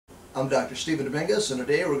I'm Dr. Stephen Dominguez, and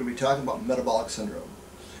today we're going to be talking about metabolic syndrome.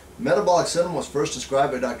 Metabolic syndrome was first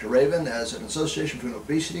described by Dr. Raven as an association between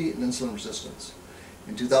obesity and insulin resistance.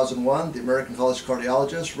 In 2001, the American College of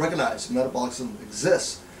Cardiologists recognized that metabolic syndrome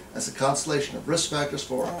exists as a constellation of risk factors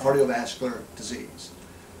for cardiovascular disease.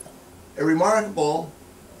 A remarkable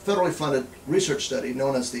federally funded research study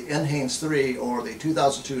known as the NHANES-3, or the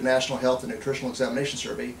 2002 National Health and Nutritional Examination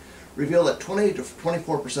Survey, revealed that 20 to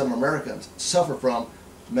 24% of Americans suffer from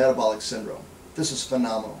metabolic syndrome. This is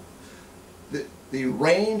phenomenal. The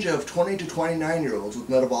range of 20 to 29-year-olds with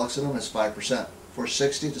metabolic syndrome is 5%. For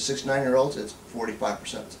 60 to 69-year-olds, it's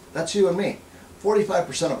 45%. That's you and me,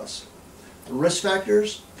 45% of us. The risk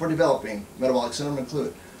factors for developing metabolic syndrome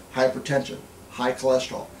include hypertension, high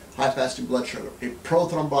cholesterol, high fasting blood sugar, a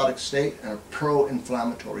prothrombotic state, and a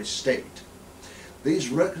pro-inflammatory state. These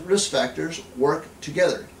risk factors work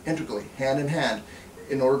together, integrally, hand in hand,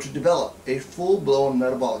 in order to develop a full-blown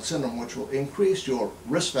metabolic syndrome, which will increase your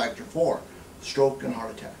risk factor for stroke and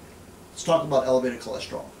heart attack. Let's talk about elevated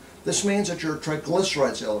cholesterol. This means that your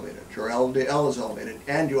triglycerides is elevated, your LDL is elevated,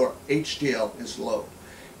 and your HDL is low.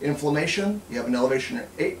 Inflammation, you have an elevation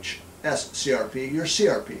in HSCRP, your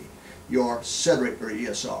CRP, your SED rate or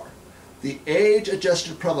ESR. The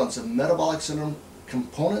age-adjusted prevalence of metabolic syndrome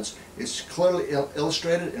components is clearly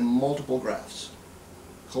illustrated in multiple graphs.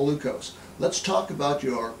 Glucose. Let's talk about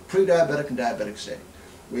your pre-diabetic and diabetic state.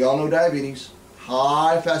 We all know diabetes,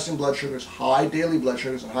 high fasting blood sugars, high daily blood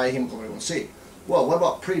sugars, and high hemoglobin A1C. Well, what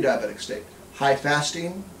about pre-diabetic state? High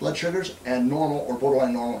fasting blood sugars and normal or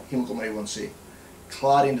borderline normal hemoglobin A1C.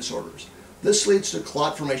 Clotting disorders. This leads to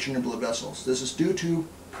clot formation in blood vessels. This is due to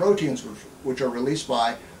proteins which are released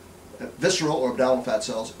by visceral or abdominal fat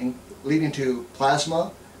cells, leading to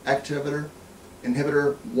plasma activator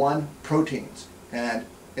inhibitor 1 proteins and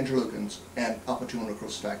interleukins and alpha-2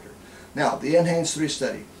 necrosis factor. Now, the NHANES-3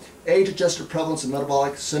 study. Age-adjusted prevalence of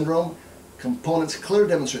metabolic syndrome components clearly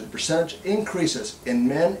demonstrate the percentage increases in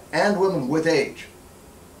men and women with age.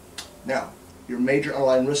 Now, your major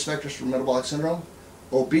underlying risk factors for metabolic syndrome: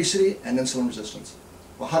 obesity and insulin resistance.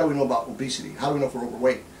 Well, how do we know about obesity? How do we know if we're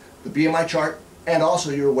overweight? The BMI chart and also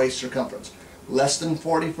your waist circumference. Less than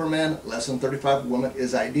 40 for men, less than 35 for women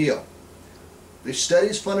is ideal. The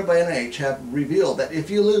studies funded by NIH have revealed that if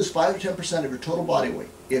you lose 5 to 10% of your total body weight,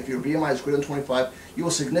 if your BMI is greater than 25, you will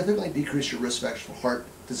significantly decrease your risk factors for heart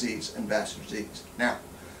disease and vascular disease. Now,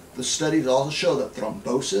 the studies also show that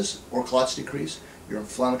thrombosis or clots decrease, your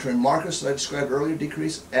inflammatory markers that I described earlier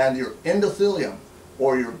decrease, and your endothelium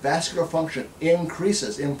or your vascular function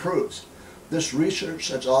improves. This research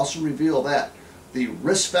has also revealed that the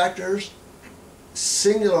risk factors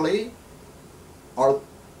singularly are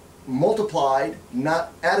multiplied,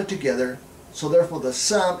 not added together, so therefore the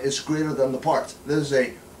sum is greater than the parts. This is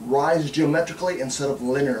a rise geometrically instead of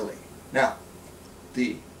linearly. Now,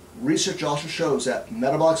 the research also shows that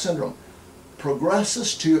metabolic syndrome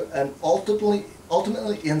progresses to and ultimately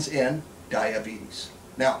ends in diabetes.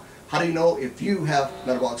 Now, how do you know if you have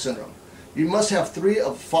metabolic syndrome? You must have 3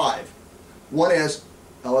 of 5. 1 is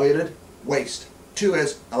elevated waist. 2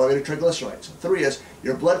 is elevated triglycerides. 3 is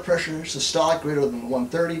your blood pressure systolic greater than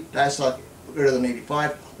 130, diastolic greater than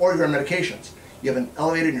 85, or your medications. You have an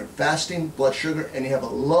elevated in your fasting blood sugar, and you have a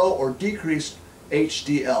low or decreased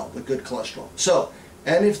HDL, the good cholesterol. So,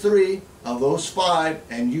 any of 3 of those 5,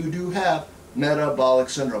 and you do have metabolic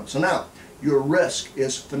syndrome. So now, your risk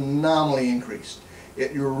is phenomenally increased.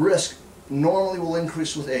 Your risk normally will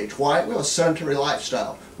increase with age. Why? We have a sedentary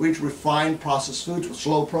lifestyle. We eat refined processed foods with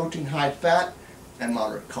low protein, high fat, and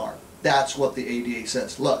moderate carb. That's what the ADA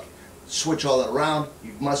says. Look, switch all that around.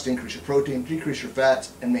 You must increase your protein, decrease your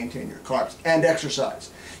fats, and maintain your carbs, and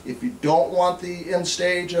exercise. If you don't want the end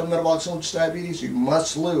stage of metabolic syndrome diabetes, you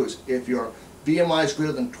must lose. If your BMI is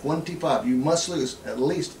greater than 25, you must lose at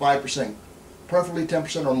least 5%, preferably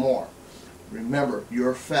 10% or more. Remember,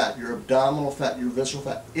 your fat, your abdominal fat, your visceral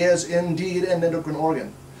fat is indeed an endocrine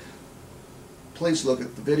organ. Please look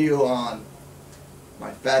at the video on my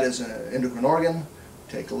fat is an endocrine organ.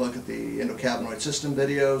 Take a look at the endocannabinoid system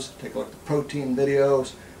videos. Take a look at the protein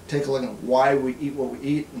videos. Take a look at why we eat what we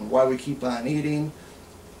eat and why we keep on eating.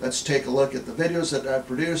 Let's take a look at the videos that I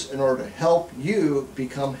produce in order to help you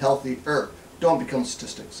become healthier. Don't become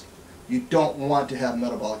statistics. You don't want to have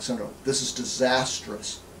metabolic syndrome. This is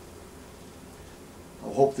disastrous.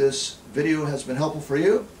 I hope this video has been helpful for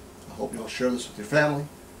you. I hope you'll share this with your family,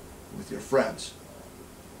 with your friends.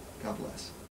 God bless.